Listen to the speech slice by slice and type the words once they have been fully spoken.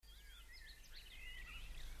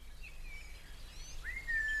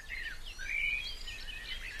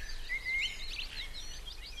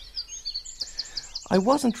I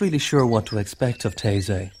wasn't really sure what to expect of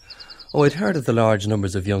Taizé. Oh, I'd heard of the large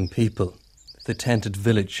numbers of young people, the tented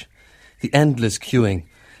village, the endless queuing,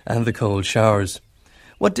 and the cold showers.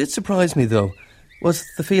 What did surprise me, though, was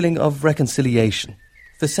the feeling of reconciliation,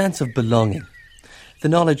 the sense of belonging, the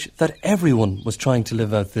knowledge that everyone was trying to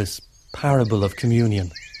live out this parable of communion.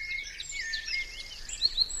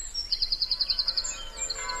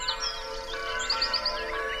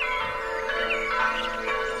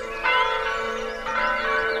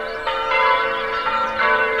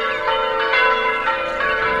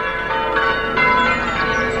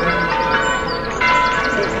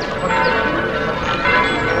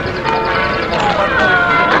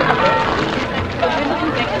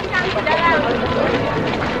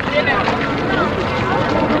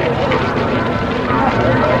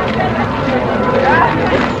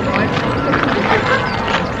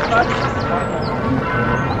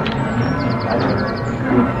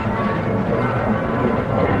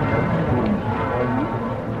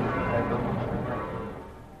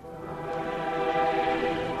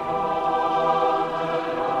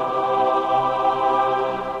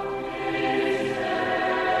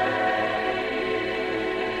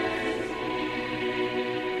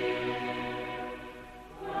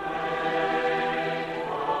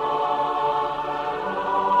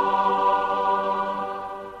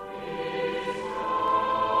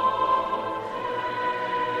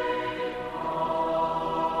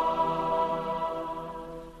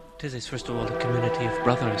 Taizé is first of all a community of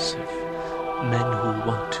brothers, of men who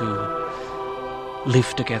want to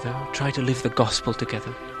live together, try to live the gospel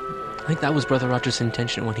together. I think that was Brother Roger's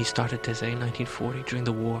intention when he started Taizé in 1940 during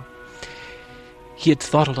the war. He had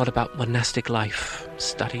thought a lot about monastic life,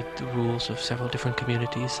 studied the rules of several different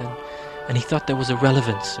communities, and he thought there was a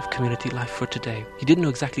relevance of community life for today. He didn't know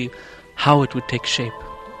exactly how it would take shape,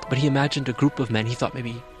 but he imagined a group of men. He thought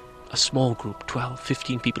maybe a small group, 12,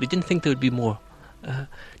 15 people. He didn't think there would be more.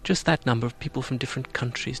 Just that number of people from different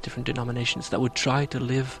countries, different denominations that would try to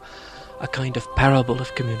live a kind of parable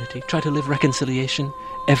of community, try to live reconciliation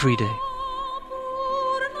every day.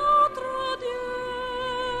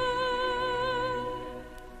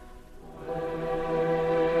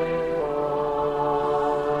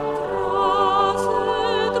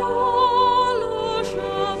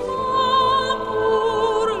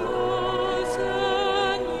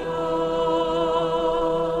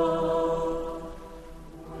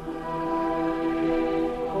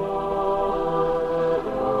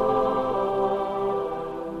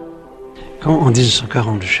 En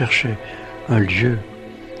 1940, je cherchais un lieu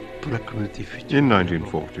pour la communauté future. In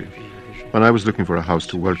 1940, when I was looking for a house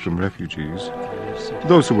to welcome refugees,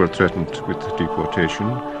 those who were threatened with deportation,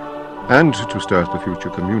 and to start the future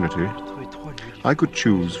community, I could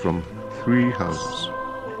choose from 3 houses.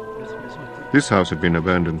 This house had been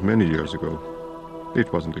abandoned many years ago.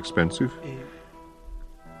 It wasn't expensive.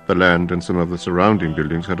 The land and some of the surrounding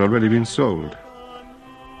buildings had already been sold.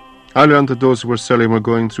 I learned that those who were selling were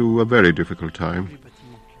going through a very difficult time.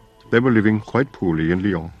 They were living quite poorly in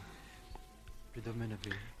Lyon.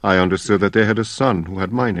 I understood that they had a son who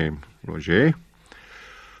had my name, Roger,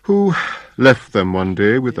 who left them one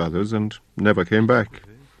day with others and never came back.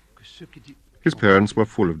 His parents were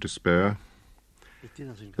full of despair.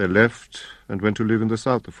 They left and went to live in the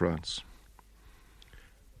south of France.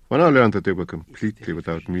 When I learned that they were completely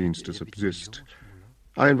without means to subsist,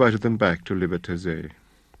 I invited them back to live at Taizé.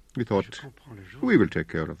 We thought, we will take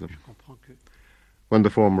care of them. When the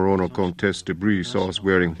former owner, Comtesse de Brie, saw us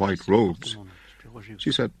wearing white robes,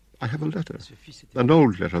 she said, I have a letter, an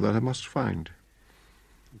old letter that I must find.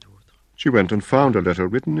 She went and found a letter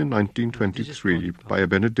written in 1923 by a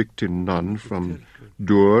Benedictine nun from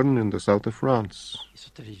Dournes in the south of France.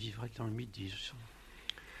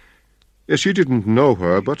 She didn't know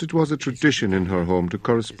her, but it was a tradition in her home to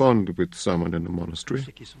correspond with someone in the monastery.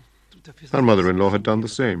 Her mother-in-law had done the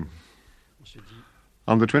same.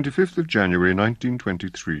 On the 25th of January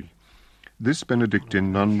 1923, this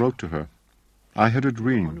Benedictine nun wrote to her, I had a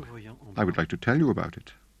dream. I would like to tell you about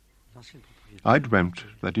it. I dreamt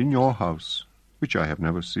that in your house, which I have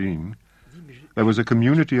never seen, there was a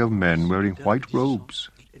community of men wearing white robes,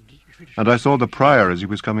 and I saw the prior as he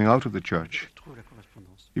was coming out of the church.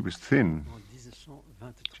 He was thin.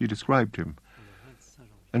 She described him,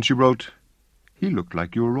 and she wrote, he looked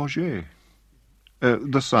like your Roger,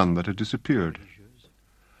 the son that had disappeared.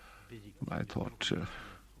 I thought,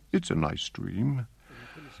 it's a nice dream.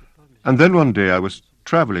 And then one day I was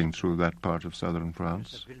traveling through that part of southern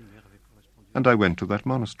France, and I went to that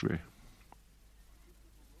monastery.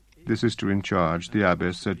 The sister in charge, the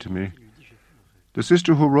abbess, said to me, the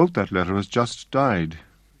sister who wrote that letter has just died.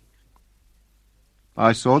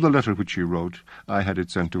 I saw the letter which she wrote. I had it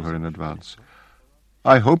sent to her in advance.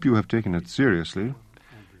 I hope you have taken it seriously.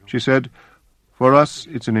 She said, for us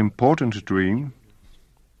it's an important dream.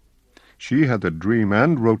 She had the dream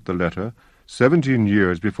and wrote the letter 17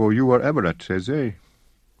 years before you were ever at Taizé.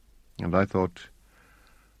 And I thought,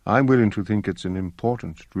 I'm willing to think it's an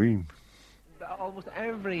important dream. Almost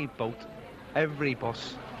every boat, every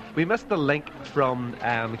bus. We missed the link from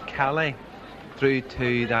Calais through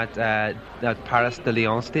to that Paris de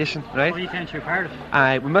Lyon station, right? Oh, you can't shoot part of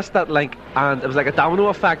it. We missed that link, and it was like a domino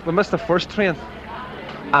effect. We missed the first train,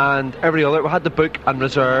 and every other, we had to book and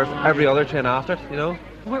reserve every other train after it, you know.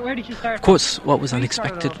 Where did you start? Of course, what was We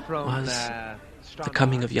unexpected started off from, was the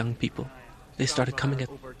coming of young people. They started coming at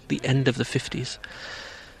the end of the 50s.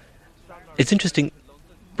 It's interesting,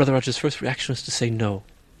 Brother Roger's first reaction was to say no.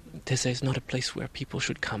 Taizé is not a place where people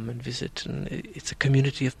should come and visit, and it's a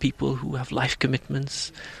community of people who have life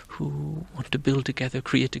commitments, who want to build together,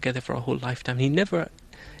 create together for a whole lifetime. He never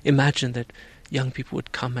imagined that young people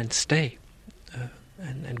would come and stay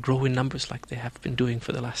and grow in numbers like they have been doing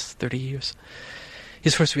for the last 30 years.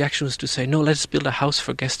 His first reaction was to say, no, let's build a house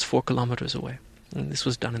for guests 4 kilometers away. And this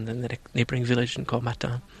was done in the neighboring village in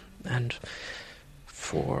Cormatin. And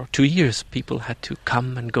for 2 years, people had to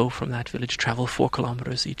come and go from that village, travel 4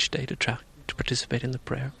 kilometers each day to participate in the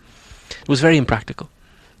prayer. It was very impractical.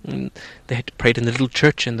 And they had prayed in the little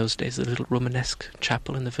church in those days, the little Romanesque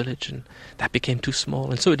chapel in the village, and that became too small.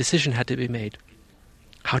 And so a decision had to be made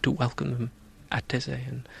how to welcome them at Taizé.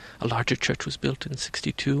 And a larger church was built in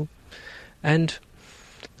 1962. And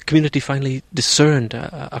the community finally discerned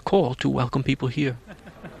a call to welcome people here.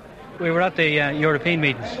 We were at the European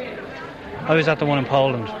meetings. I was at the one in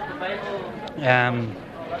Poland.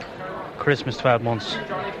 Christmas 12 months.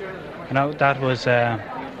 You know, that was... I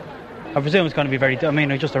presume it's going to be very... I mean,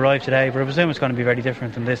 we just arrived today, but I presume it's going to be very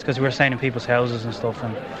different than this, because we were staying in people's houses and stuff,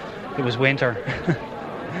 and it was winter.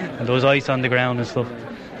 And there was ice on the ground and stuff.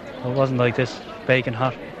 It wasn't like this, baking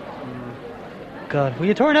hot. God, will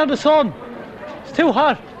you turn out the sun? It's too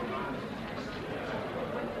hot.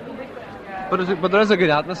 But there is a good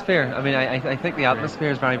atmosphere. I mean, I think the atmosphere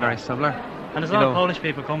is very, very similar. And there's a lot of Polish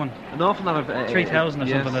people coming. An awful lot of... 3,000 or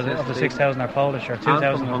something of the 6,000 are Polish, or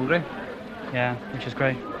 2,000 from Hungary. Yeah, which is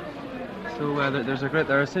great. So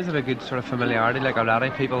there seems to be a good sort of familiarity, like already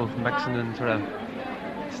people mixing and sort of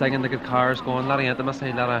singing, the guitars going, a lot of intimacy,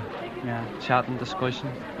 a lot of chatting, discussion.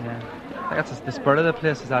 Yeah. I think that's the spirit of the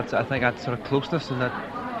place. Is that I think that sort of closeness and that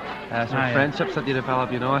sort of friendships that you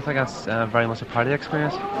develop. You know, I think that's very much a part of the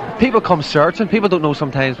experience. People come searching. People don't know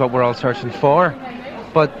sometimes what we're all searching for.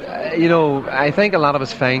 But, you know, I think a lot of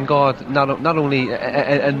us find God not only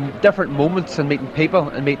in different moments and meeting people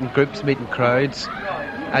and meeting groups, meeting crowds,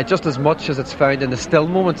 just as much as it's found in the still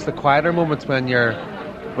moments, the quieter moments when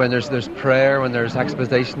there's prayer, when there's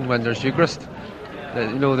exposition, when there's Eucharist.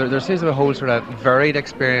 You know, there seems to be a whole sort of varied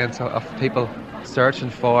experience of people searching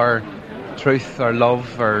for truth or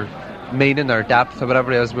love or meaning or depth or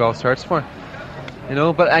whatever it is we all search for. You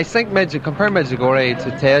know, but I think compare Medjugorje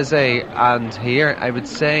to Taizé and here, I would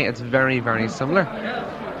say it's very, very similar.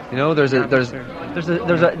 You know, there's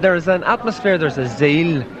an atmosphere, there's a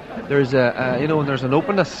zeal, there's there's an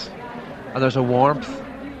openness, and there's a warmth.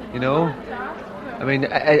 You know, I mean,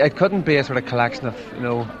 it couldn't be a sort of collection of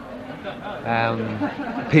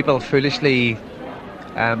people foolishly,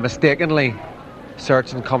 mistakenly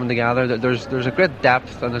searching, coming together. There's a great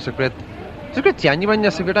depth and there's a great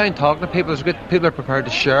genuineness. If you're down talking to people, people are prepared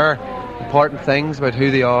to share important things about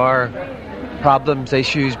who they are, problems,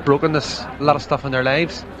 issues, brokenness, a lot of stuff in their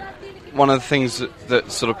lives. One of the things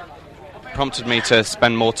that sort of prompted me to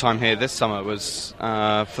spend more time here this summer was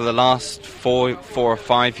for the last four or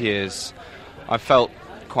 5 years I felt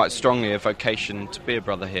quite strongly a vocation to be a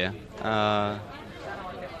brother here, to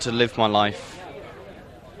live my life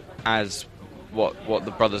as what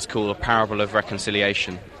the brothers call a parable of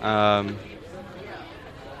reconciliation.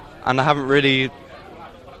 And I haven't really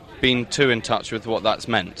been too in touch with what that's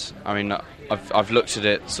meant. I mean, I've looked at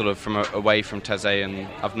it sort of from away from Taizé, and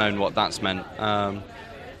I've known what that's meant.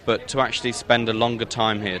 But to actually spend a longer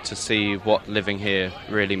time here to see what living here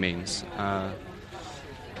really means.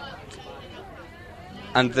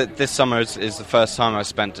 And this summer is the first time I've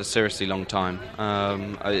spent a seriously long time.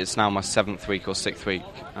 It's now my 7th week or 6th week.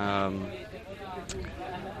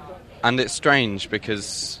 And it's strange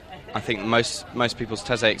because I think most people's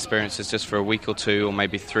Taizé experience is just for a week or 2 or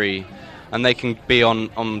maybe 3, and they can be on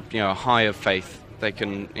a high of faith. They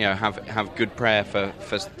can have good prayer for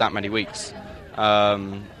that many weeks,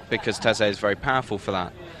 because Taizé is very powerful for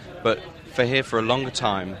that. But for here for a longer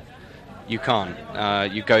time, you can't.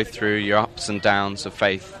 You go through your ups and downs of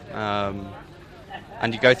faith,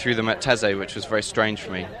 and you go through them at Taizé, which was very strange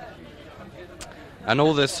for me. And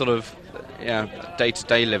all this sort of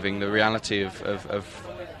day-to-day living, the reality of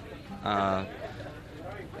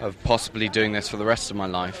possibly doing this for the rest of my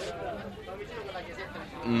life,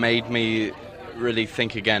 made me really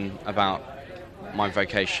think again about my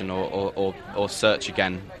vocation or search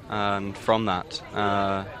again. And from that,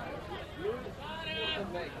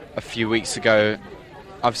 a few weeks ago,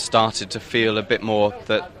 I've started to feel a bit more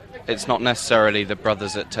that it's not necessarily the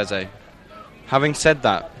brothers at Taizé. Having said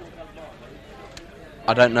that,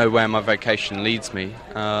 I don't know where my vocation leads me.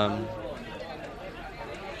 I'm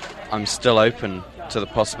still open to the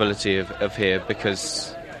possibility of here,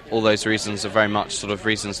 because all those reasons are very much sort of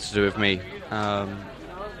reasons to do with me.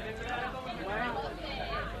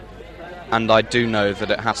 And I do know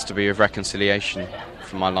that it has to be of reconciliation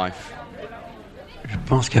for my life. Je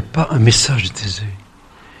pense qu'il n'y a pas un message de Taizé.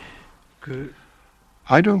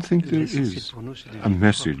 I don't think there is a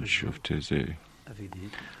message of Taizé.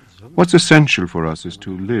 What's essential for us is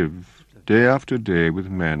to live day after day with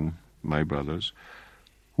men, my brothers,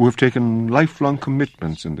 who have taken lifelong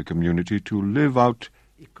commitments in the community to live out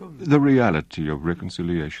the reality of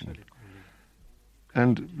reconciliation.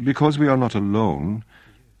 And because we are not alone,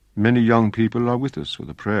 many young people are with us for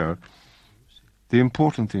the prayer. The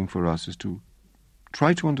important thing for us is to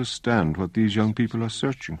try to understand what these young people are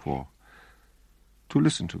searching for, to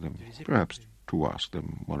listen to them, perhaps to ask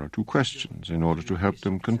them one or two questions in order to help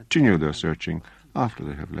them continue their searching after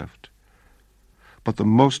they have left. But the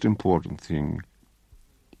most important thing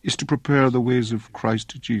is to prepare the ways of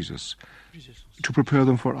Christ Jesus, to prepare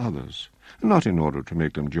them for others, not in order to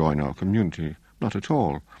make them join our community, not at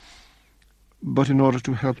all, but in order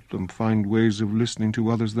to help them find ways of listening to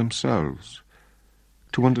others themselves,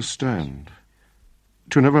 to understand,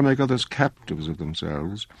 to never make others captives of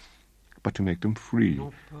themselves, but to make them free,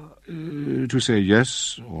 to say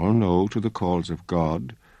yes or no to the calls of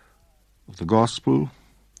God, of the gospel,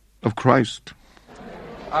 of Christ.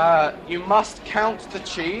 You must count the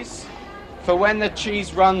cheese for when the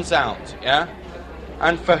cheese runs out, yeah?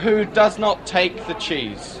 And for who does not take the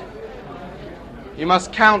cheese. You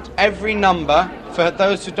must count every number for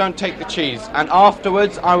those who don't take the cheese. And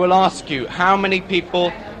afterwards I will ask you how many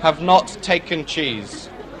people have not taken cheese,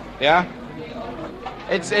 yeah?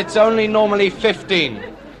 It's only normally 15,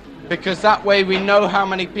 because that way we know how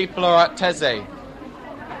many people are at Taizé.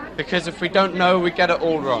 Because if we don't know, we get it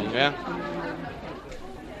all wrong, yeah?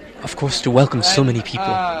 Of course, to welcome so many people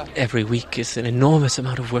every week is an enormous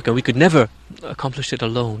amount of work, and we could never accomplish it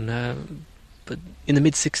alone. But in the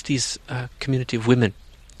mid-60s, a community of women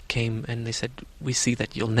came and they said, we see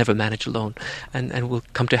that you'll never manage alone, and we'll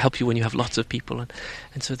come to help you when you have lots of people.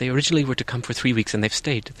 And so they originally were to come for 3 weeks, and they've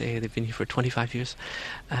stayed. They've been here for 25 years,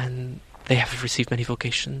 and they have received many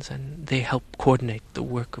vocations, and they help coordinate the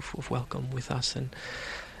work of welcome with us. And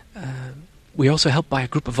we're also helped by a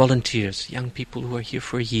group of volunteers, young people who are here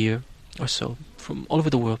for a year or so, from all over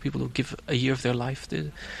the world, people who give a year of their life.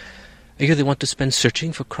 A year they want to spend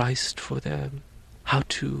searching for Christ, for how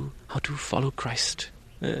to follow Christ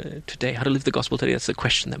today, how to live the gospel today. That's the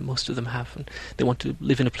question that most of them have, and they want to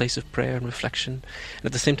live in a place of prayer and reflection, and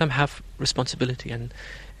at the same time have responsibility. And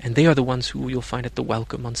they are the ones who you'll find at the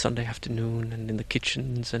welcome on Sunday afternoon, and in the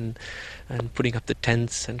kitchens, and putting up the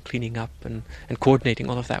tents and cleaning up and coordinating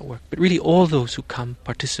all of that work. But really, all those who come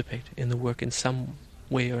participate in the work in some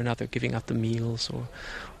way or another, giving out the meals or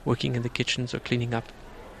working in the kitchens or cleaning up.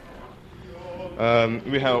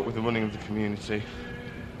 We help with the running of the community.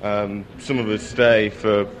 Some of us stay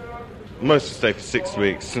most of us stay for 6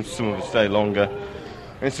 weeks, some of us stay longer.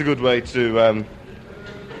 And it's a good way to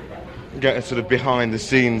get a sort of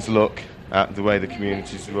behind-the-scenes look at the way the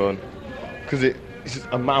community's run. Because it's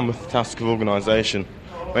a mammoth task of organisation.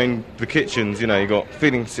 I mean, the kitchens, you've got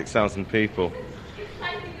feeding 6,000 people.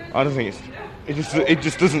 I don't think it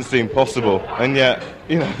just doesn't seem possible. And yet,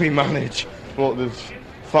 we manage. There's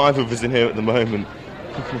 5 of us in here at the moment,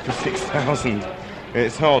 cooking for 6,000.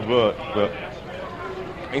 It's hard work, but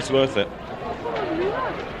it's worth it.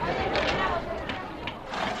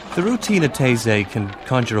 The routine at Taizé can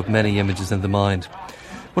conjure up many images in the mind.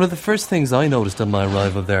 One of the first things I noticed on my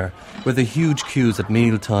arrival there were the huge queues at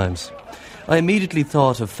meal times. I immediately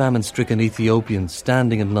thought of famine-stricken Ethiopians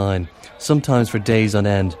standing in line, sometimes for days on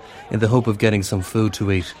end, in the hope of getting some food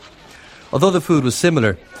to eat. Although the food was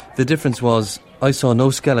similar, the difference was I saw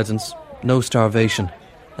no skeletons, no starvation,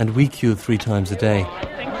 and we queued 3 times a day.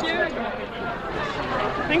 Thank you.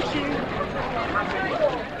 Thank you.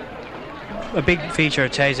 A big feature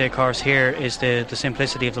of Taizé, of course, here is the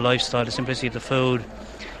simplicity of the lifestyle, the simplicity of the food,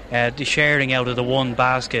 the sharing out of the one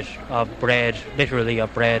basket of bread, literally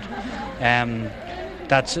of bread.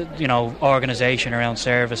 that's organisation around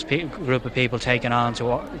service, group of people taking on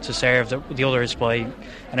to serve the others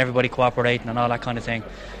and everybody cooperating and all that kind of thing.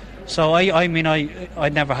 So I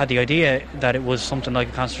never had the idea that it was something like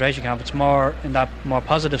a concentration camp. It's more in that more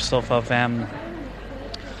positive stuff of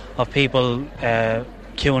people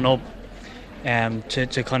queuing up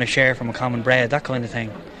to kind of share from a common bread, that kind of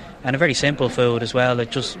thing, and a very simple food as well.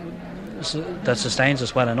 That sustains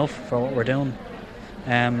us well enough for what we're doing.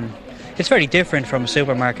 It's very different from a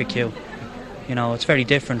supermarket queue. It's very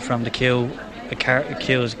different from the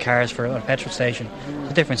queues of cars for a petrol station.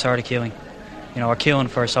 It's a different sort of queuing. We're queuing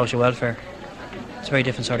for social welfare. It's a very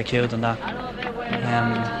different sort of queue than that.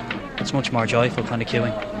 It's much more joyful kind of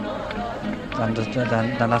queuing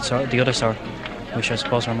than that sort, the other sort, which I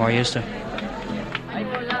suppose we're more used to.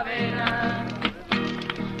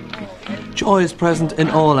 Joy is present in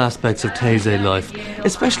all aspects of Taizé life,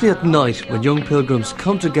 especially at night when young pilgrims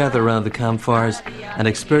come together around the campfires and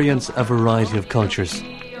experience a variety of cultures.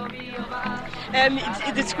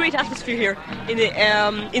 It's a great atmosphere here in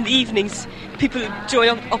the evenings. People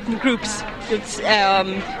join up in groups,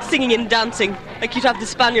 singing and dancing. Like you'd have the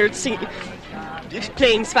Spaniards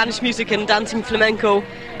playing Spanish music and dancing flamenco,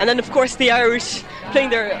 and then of course the Irish playing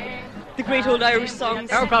the great old Irish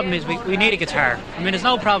songs. Our problem is we need a guitar. There's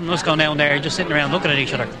no problem us going down there just sitting around looking at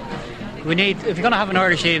each other. If you're going to have an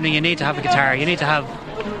Irish evening, you need to have a guitar. You need to have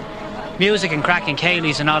music and cracking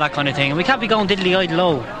Cayleys and all that kind of thing. And we can't be going diddly-eyed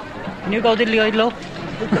low. Can you go diddly-eyed low?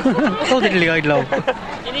 Go diddly-eyed low.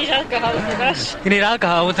 You need alcohol for that. You need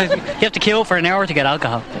alcohol. You have to queue for an hour to get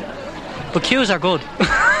alcohol. But queues are good.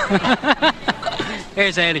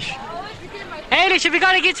 Here's Ailish. Ailish, have you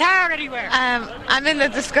got a guitar anywhere? I'm in the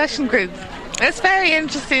discussion group. It's very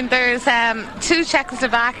interesting. There's 2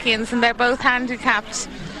 Czechoslovakians and they're both handicapped.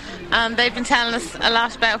 They've been telling us a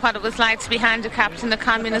lot about what it was like to be handicapped in a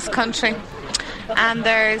communist country. And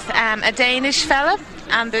there's a Danish fella,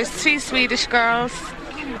 and there's 3 Swedish girls,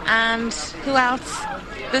 and who else?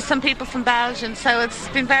 There's some people from Belgium, so it's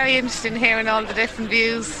been very interesting hearing all the different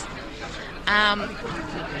views.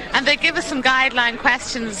 And they give us some guideline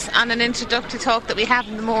questions on an introductory talk that we have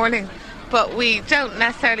in the morning, but we don't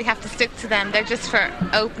necessarily have to stick to them. They're just for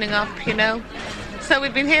opening up, So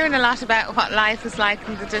we've been hearing a lot about what life is like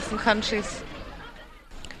in the different countries.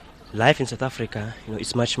 Life in South Africa,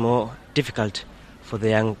 is much more difficult for the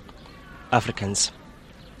young Africans.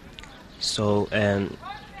 So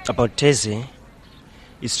about Taizé,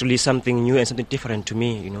 it's really something new and something different to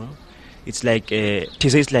me. It's like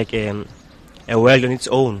Taizé is like a world on its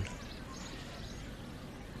own.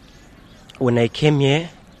 When I came here,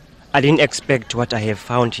 I didn't expect what I have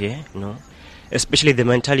found here. Especially the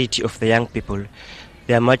mentality of the young people.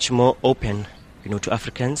 They are much more open, to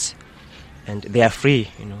Africans, and they are free,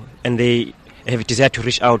 and they have a desire to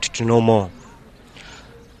reach out to know more.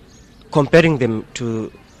 Comparing them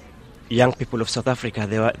to young people of South Africa,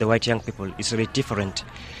 the white young people, is really different,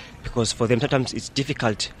 because for them sometimes it's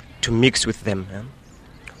difficult to mix with them.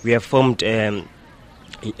 We have formed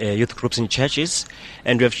youth groups in churches,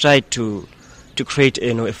 and we have tried to create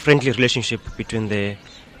a friendly relationship between the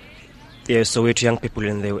Soweto young people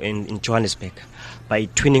in Johannesburg by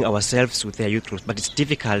twinning ourselves with their youth groups. But it's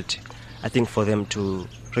difficult, I think, for them to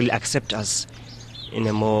really accept us in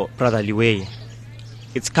a more brotherly way.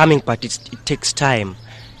 It's coming, but it takes time.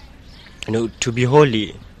 To be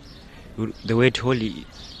holy, the word holy,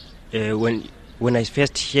 when I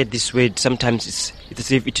first hear this word, sometimes it's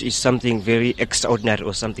as if it is something very extraordinary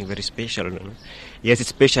or something very special. Yes, it's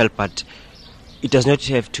special, but it does not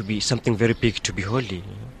have to be something very big to be holy.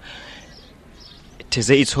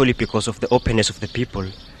 Taizé is holy because of the openness of the people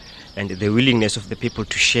and the willingness of the people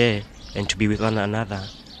to share and to be with one another.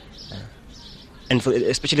 And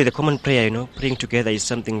especially the common prayer, praying together is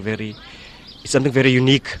something very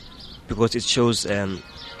unique, because it shows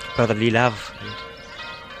brotherly love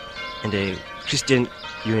and a Christian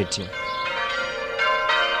unity.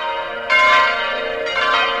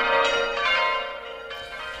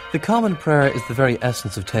 The common prayer is the very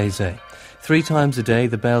essence of Taizé. 3 times a day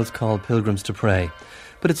the bells call pilgrims to pray.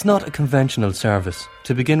 But it's not a conventional service.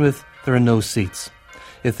 To begin with, there are no seats.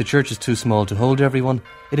 If the church is too small to hold everyone,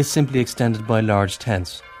 it is simply extended by large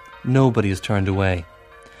tents. Nobody is turned away.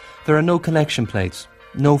 There are no collection plates,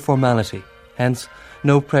 no formality, hence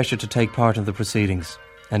no pressure to take part in the proceedings.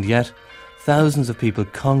 And yet, thousands of people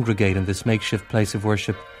congregate in this makeshift place of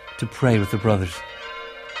worship to pray with the brothers.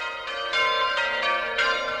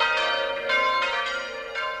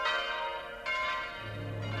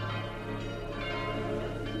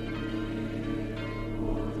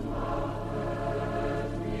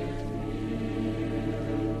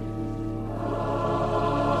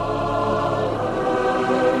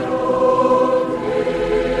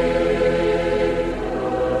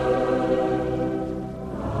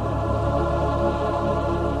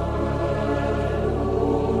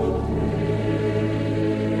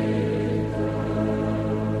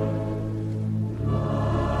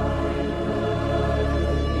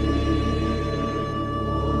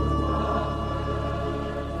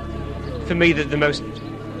 for me, the most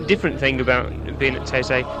different thing about being at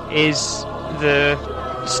Taizé is the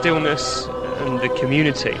stillness and the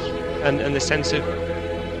community and the sense of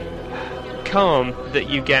calm that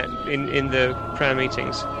you get in the prayer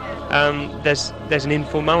meetings. There's an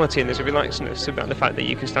informality and there's a relaxedness about the fact that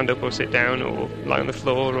you can stand up or sit down or lie on the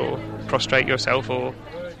floor or prostrate yourself or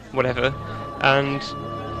whatever, and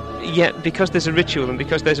yet because there's a ritual and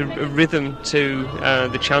because there's a rhythm to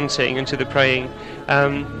the chanting and to the praying,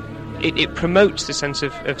 it promotes the sense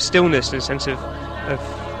of stillness and a sense of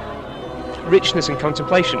richness and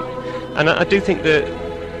contemplation. And I do think that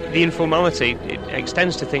the informality, it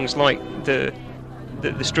extends to things like the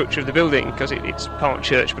structure of the building, because it's part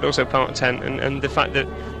church but also part tent, and the fact that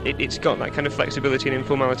it's got that kind of flexibility and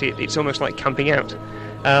informality. It's almost like camping out.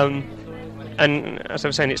 And as I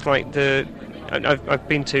was saying, it's like I've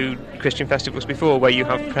been to Christian festivals before where you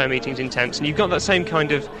have prayer meetings in tents, and you've got that same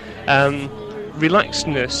kind of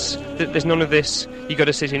relaxedness. That there's none of this, you've got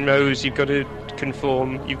to sit in rows, you've got to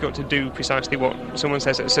conform, you've got to do precisely what someone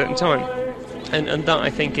says at a certain time. And that, I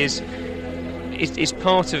think, is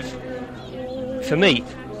part of, for me,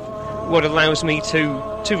 what allows me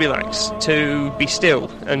to relax, to be still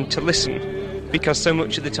and to listen. Because so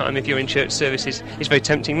much of the time, if you're in church services, it's very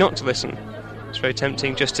tempting not to listen. It's very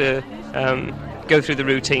tempting just to go through the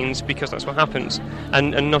routines because that's what happens,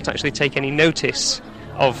 and not actually take any notice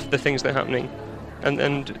of the things that are happening.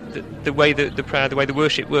 And the way that the prayer, the way the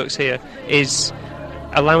worship works here, is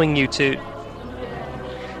allowing you to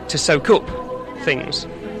soak up things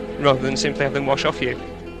rather than simply have them wash off you.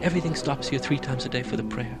 Everything stops you 3 times a day for the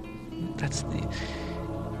prayer.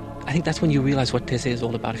 I think that's when you realise what Taizé is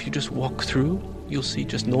all about. If you just walk through, you'll see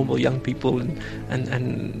just normal young people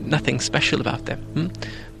and nothing special about them.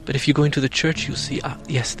 But if you go into the church, you'll see,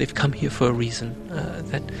 yes, they've come here for a reason.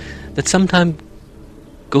 That sometimes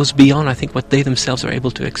goes beyond, I think, what they themselves are able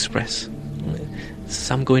to express.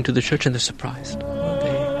 Some go into the church and they're surprised.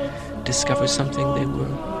 They discover something they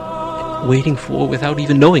were waiting for without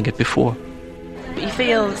even knowing it before. You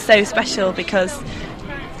feel so special because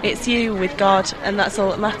it's you with God, and that's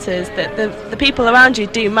all that matters. That the people around you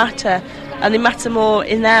do matter, and they matter more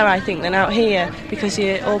in there, I think, than out here, because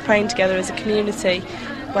you're all praying together as a community.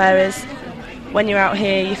 Whereas when you're out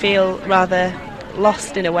here, you feel rather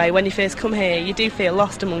lost in a way. When you first come here, you do feel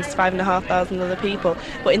lost amongst 5,500 other people.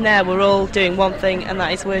 But in there, we're all doing one thing, and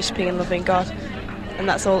that is worshipping and loving God, and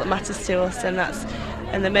that's all that matters to us.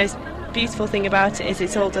 And the most beautiful thing about it is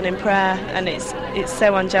it's all done in prayer, and it's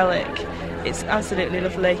so angelic. It's absolutely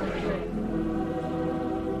lovely.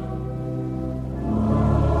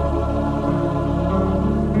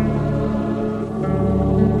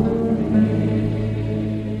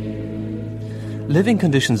 Living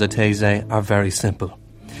conditions at Taizé are very simple.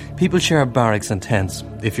 People share barracks and tents.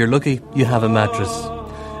 If you're lucky, you have a mattress.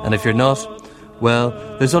 And if you're not, well,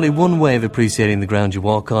 there's only one way of appreciating the ground you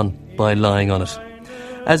walk on: by lying on it.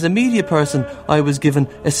 As a media person, I was given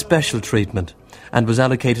a special treatment and was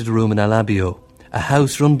allocated a room in Alabio, a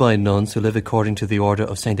house run by nuns who live according to the order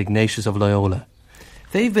of St. Ignatius of Loyola.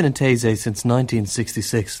 They've been in Taizé since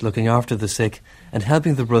 1966, looking after the sick and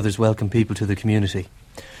helping the brothers welcome people to the community.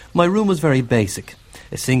 My room was very basic: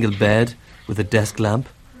 a single bed with a desk lamp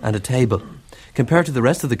and a table. Compared to the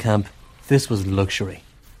rest of the camp, this was luxury.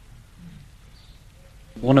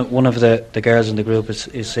 One of the girls in the group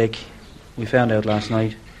is sick. We found out last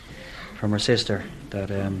night from her sister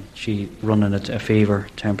that she running a fever,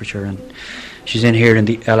 temperature, and she's in here in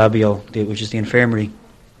the Alabio, which is the infirmary,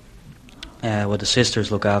 where the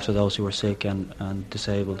sisters look after those who are sick and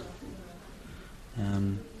disabled.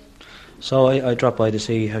 So I dropped by to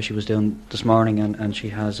see how she was doing this morning, and she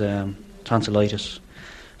has tonsillitis,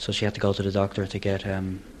 so she had to go to the doctor to get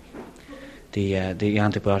the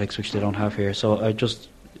antibiotics, which they don't have here. So I just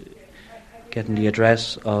getting the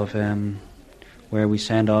address of where we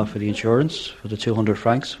send off for the insurance for the 200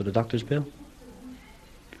 francs for the doctor's bill.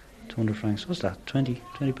 200 francs, what's that, 20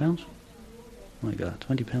 pounds? Oh my God,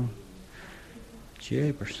 20 pounds.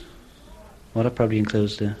 Jeepers. Well, that probably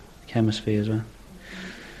includes the chemist fee as well.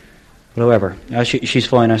 But however, she's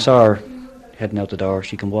fine. I saw her heading out the door.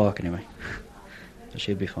 She can walk anyway. So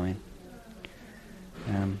she'll be fine.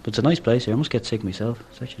 But it's a nice place here. I must get sick myself.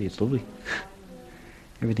 It's lovely.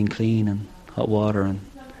 Everything clean and hot water and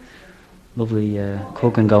lovely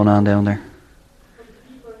cooking going on down there.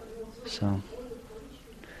 So,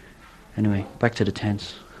 anyway, back to the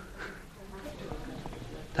tents.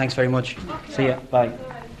 Thanks very much. See ya. Bye.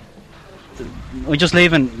 We're just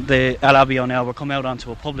leaving the Alabio now. We're coming out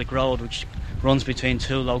onto a public road which runs between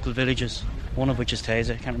 2 local villages, one of which is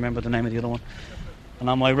Taizé. I can't remember the name of the other one. And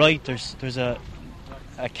on my right there's a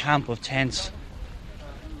camp of tents,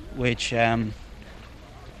 which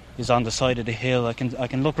is on the side of the hill. I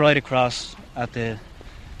can look right across at the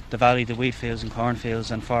valley, the wheat fields and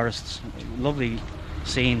cornfields and forests. Lovely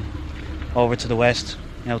scene over to the west,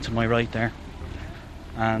 out to my right there.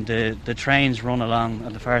 And the trains run along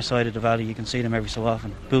at the far side of the valley. You can see them every so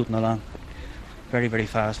often, booting along very, very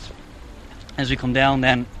fast. As we come down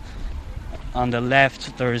then, on the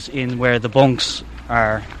left there's in where the bunks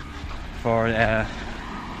are for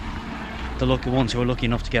the lucky ones who are lucky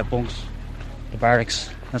enough to get bunks, the barracks.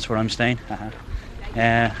 That's where I'm staying.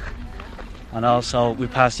 And also we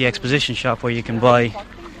pass the exposition shop where you can buy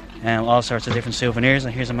all sorts of different souvenirs.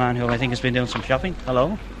 And here's a man who I think has been doing some shopping.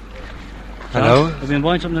 Hello. Hello. Have you been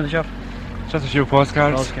buying something in the shop? Just a few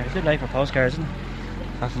postcards. It's a bit late for postcards, isn't it?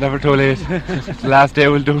 That's never too late. The last day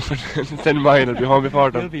we'll do for send mine. I'll be home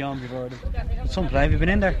before them. You'll be home before them. Some place. Have you been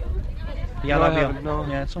in there? Yeah, no, I haven't, no.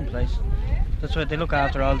 Yeah, it's some place. That's what they look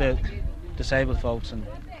after, all the disabled folks. And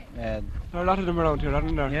there are a lot of them around here,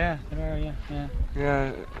 aren't there? Yeah, there are. Yeah.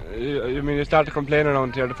 Yeah. You start to complain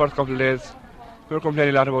around here the first couple of days. We were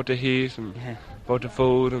complaining a lot about the heat and about the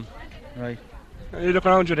food. And right. You look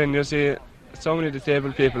around you then, you see so many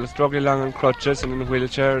disabled people struggling along on crutches and in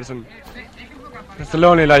wheelchairs, and it's a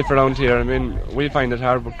lonely life around here. I mean, we find it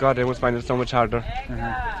hard, but God, they must find it so much harder.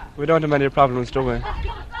 We don't have many problems, do we?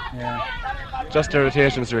 Yeah. Just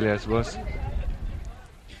irritations, really, I suppose.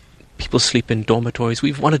 People sleep in dormitories.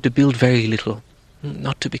 We've wanted to build very little,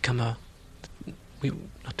 not to become a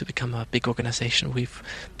big organisation. We've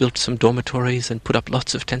built some dormitories and put up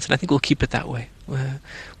lots of tents, and I think we'll keep it that way.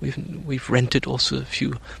 We've rented also a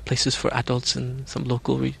few places for adults in some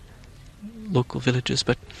local villages,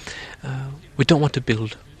 but we don't want to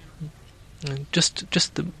build. Just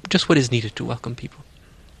what is needed to welcome people.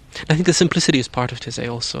 And I think the simplicity is part of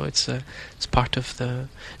Taizé also. It's part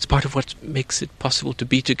of what makes it possible to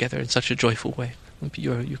be together in such a joyful way.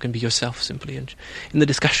 You can be yourself simply, and in the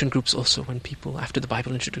discussion groups also, when people, after the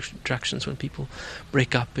Bible introductions, when people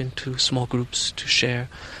break up into small groups to share,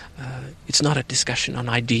 it's not a discussion on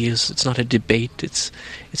ideas, it's not a debate, it's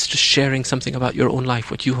just sharing something about your own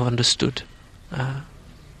life, what you have understood,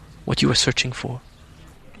 what you are searching for.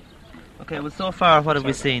 Okay, well, so far what have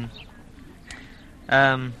we seen?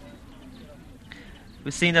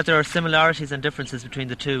 We've seen that there are similarities and differences between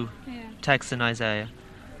the two texts in Isaiah.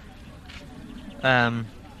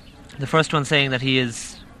 The first one saying that he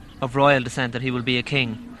is of royal descent, that he will be a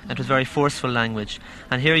king. It was very forceful language.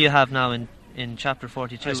 And here you have now in chapter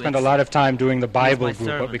 42... I spent a lot of time doing the Bible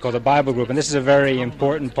group, what we call the Bible group, and this is a very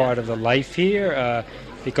important part of the life here,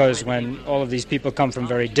 because when all of these people come from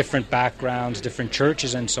very different backgrounds, different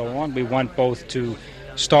churches and so on, we want both to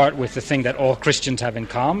start with the thing that all Christians have in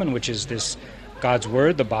common, which is this God's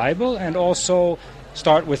Word, the Bible, and also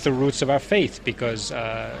start with the roots of our faith, because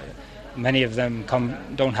many of them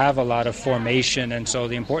don't have a lot of formation, and so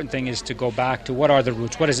the important thing is to go back to what are the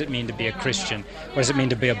roots, what does it mean to be a Christian, what does it mean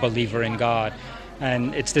to be a believer in God.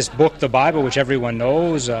 And it's this book, the Bible, which everyone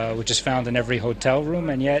knows, which is found in every hotel room,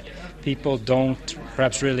 and yet people don't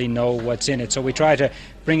perhaps really know what's in it. So we try to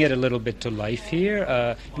bring it a little bit to life here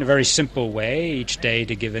in a very simple way, each day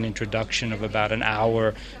to give an introduction of about an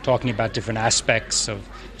hour, talking about different aspects of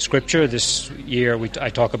Scripture. This year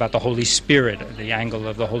I talk about the Holy Spirit, the angle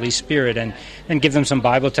of the Holy Spirit, and give them some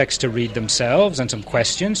Bible texts to read themselves and some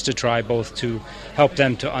questions to try both to help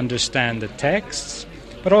them to understand the texts,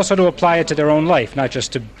 but also to apply it to their own life, not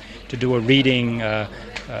just to do a reading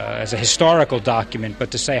as a historical document, but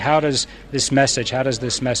to say, how does this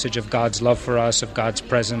message of God's love for us, of God's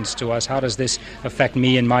presence to us, how does this affect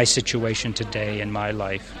me in my situation today in my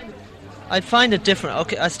life? I find it different.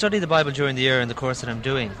 Okay, I study the Bible during the year in the course that I'm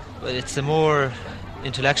doing, but it's a more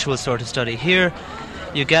intellectual sort of study. Here,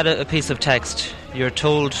 you get a piece of text, you're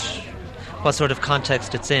told what sort of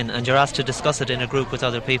context it's in, and you're asked to discuss it in a group with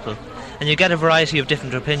other people. And you get a variety of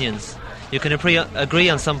different opinions. You can agree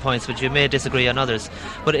on some points, but you may disagree on others.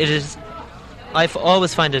 But I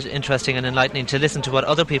always find it interesting and enlightening to listen to what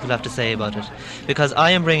other people have to say about it, because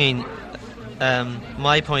I am bringing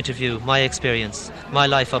my point of view, my experience, my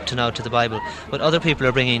life up to now to the Bible, but other people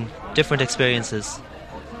are bringing different experiences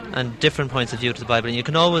and different points of view to the Bible, and you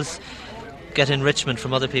can always get enrichment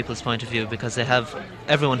from other people's point of view, because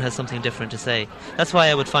everyone has something different to say. That's why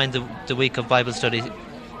I would find the week of Bible study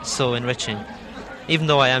so enriching. Even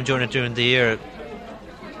though I am doing it during the year,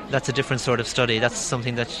 that's a different sort of study. That's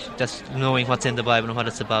something that's knowing what's in the Bible and what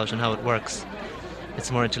it's about and how it works.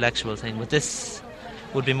 It's a more intellectual thing, but this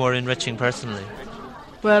would be more enriching personally.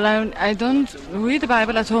 Well, I don't read the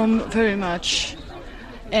Bible at home very much,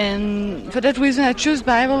 and for that reason I choose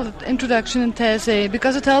Bible introduction in Taizé,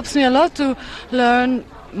 because it helps me a lot to learn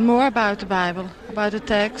more about the Bible, about the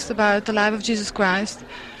text, about the life of Jesus Christ.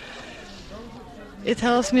 It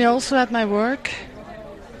helps me also at my work.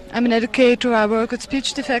 I'm an educator. I work with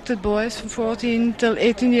speech-defected boys from 14 till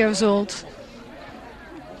 18 years old.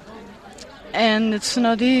 And it's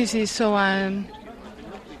not easy, so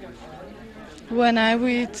when I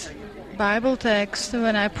read Bible text,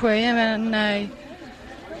 when I pray and when I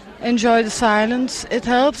enjoy the silence, it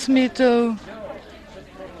helps me to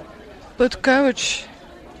put courage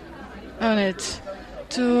on it,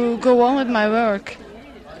 to go on with my work.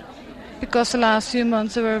 Because the last few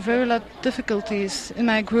months there were very lot of difficulties in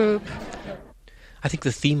my group. I think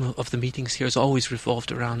the theme of the meetings here has always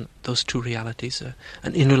revolved around those two realities,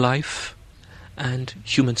 an inner life and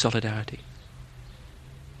human solidarity.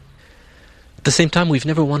 At the same time, we've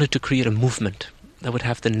never wanted to create a movement that would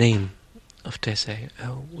have the name of Taizé.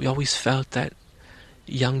 We always felt that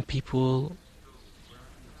young people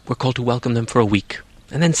were called to welcome them for a week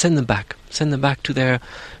and then send them back to their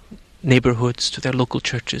neighborhoods, to their local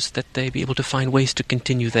churches, that they be able to find ways to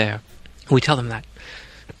continue there. And we tell them that.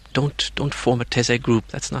 Don't form a Taizé group,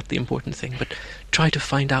 that's not the important thing, but try to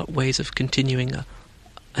find out ways of continuing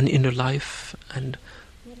an inner life and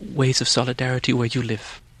ways of solidarity where you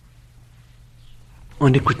live.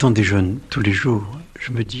 En écoutant des jeunes tous les jours,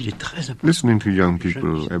 je me dis, il est très important. Listening to young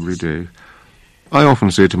people every day, I often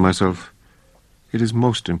say to myself, it is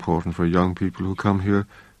most important for young people who come here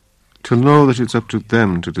to know that it's up to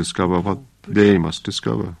them to discover what they must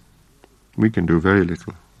discover. We can do very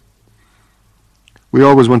little. We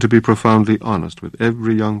always want to be profoundly honest with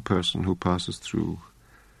every young person who passes through,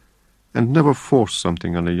 and never force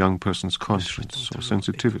something on a young person's conscience or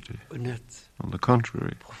sensitivity. On the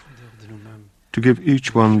contrary, to give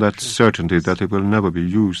each one that certainty that it will never be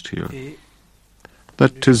used here.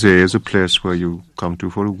 That Taizé is a place where you come to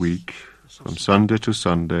for a week, from Sunday to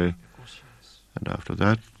Sunday, and after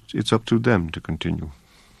that, it's up to them to continue.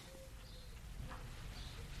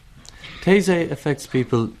 Taizé affects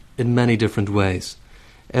people in many different ways.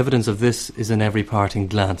 Evidence of this is in every parting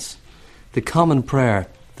glance. The common prayer,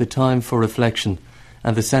 the time for reflection,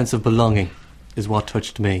 and the sense of belonging is what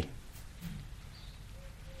touched me.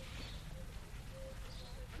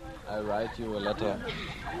 I write you a letter.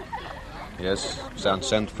 Yes,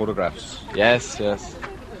 send photographs. Yes.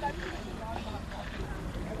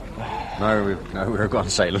 Now we're gone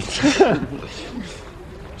silent.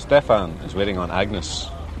 Stefan is waiting on Agnes.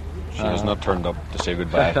 She has not turned up to say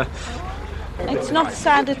goodbye. It's not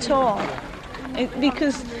sad at all,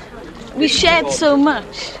 because we shared so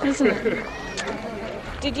much, isn't it?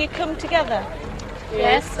 Did you come together?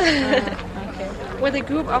 Yes. Okay. With a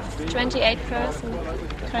group of 28 persons.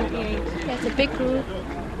 28. It's a big group.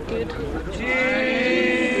 Good.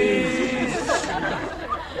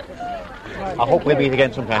 I hope we'll meet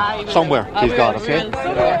again sometime. Somewhere, please God, okay?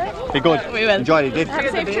 Be good. We will. Enjoy it, did. Have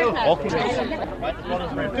a safe trip. Okay.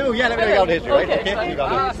 Yeah, let me go down history, right? Okay. You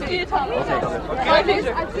got it. See you, Thomas.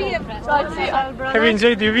 I'll see you. Have you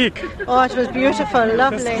enjoyed your week? Oh, it was beautiful,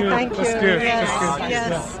 lovely. Thank you. That's good.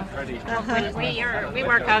 Yes. We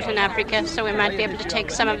work out in Africa, so we might be able to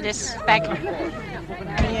take some of this back.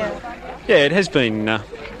 Yeah, it has been.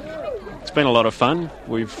 It's been a lot of fun.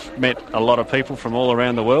 We've met a lot of people from all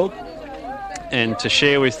around the world, and to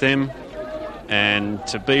share with them, and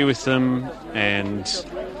to be with them, and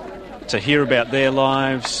to hear about their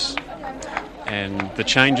lives, and the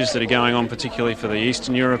changes that are going on, particularly for the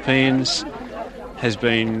Eastern Europeans, has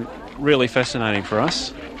been really fascinating for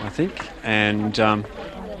us, I think, and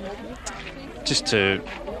just to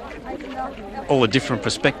all the different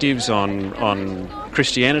perspectives on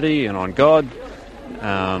Christianity and on God,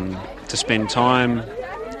 to spend time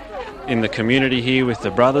in the community here with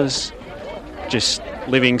the brothers, just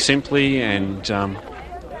living simply and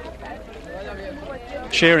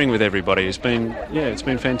sharing with everybody. It's been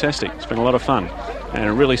fantastic. It's been a lot of fun, and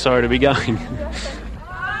I'm really sorry to be going.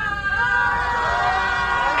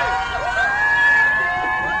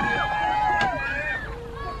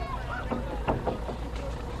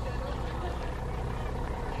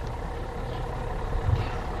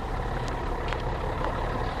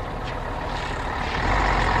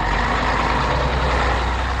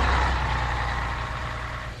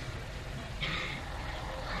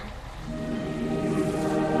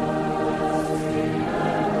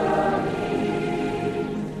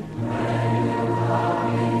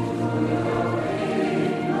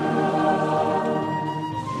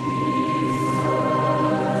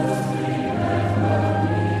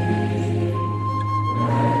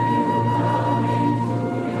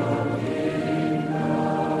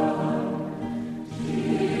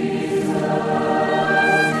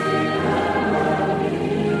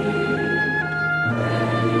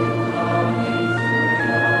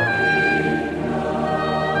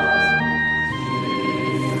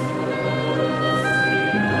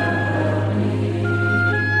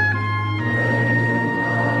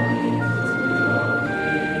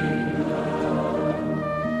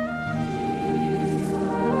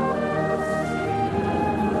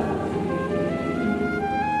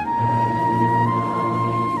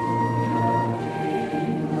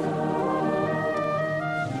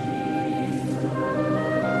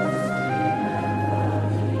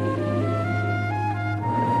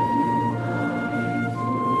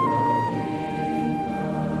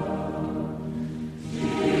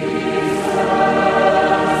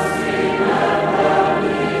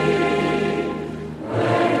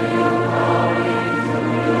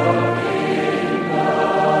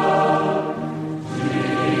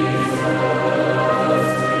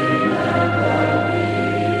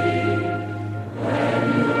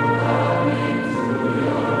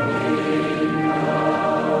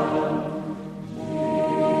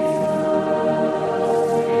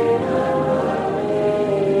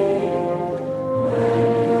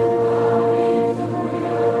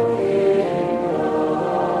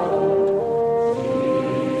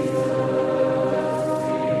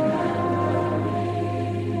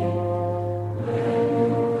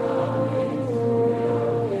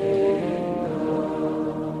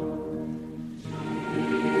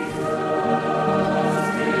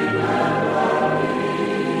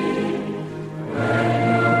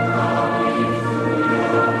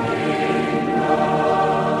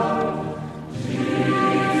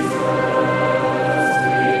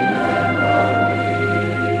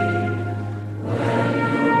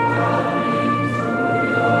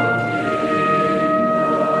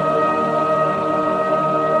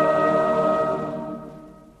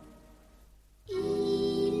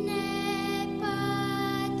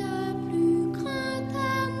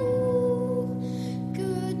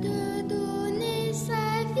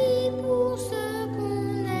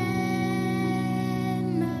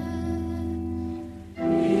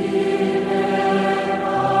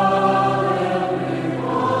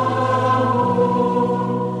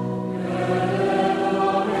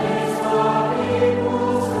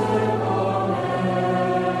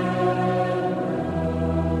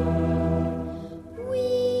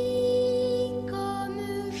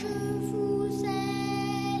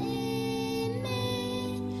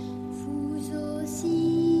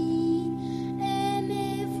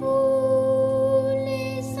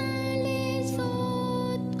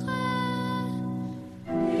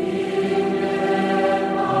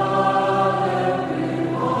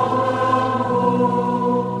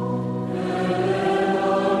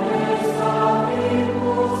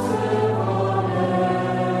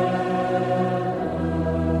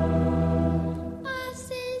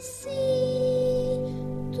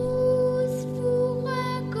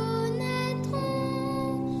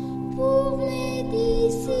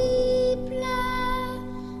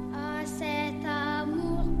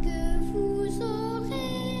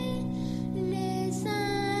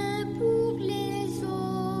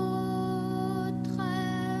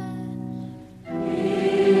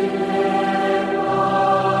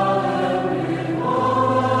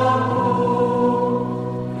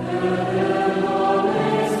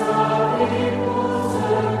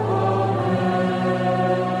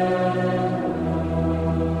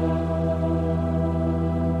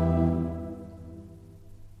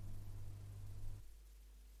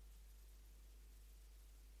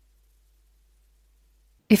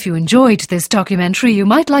 If you enjoyed this documentary, you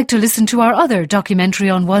might like to listen to our other Documentary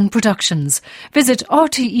on One productions. Visit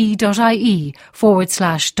rte.ie/Doc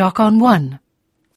on One.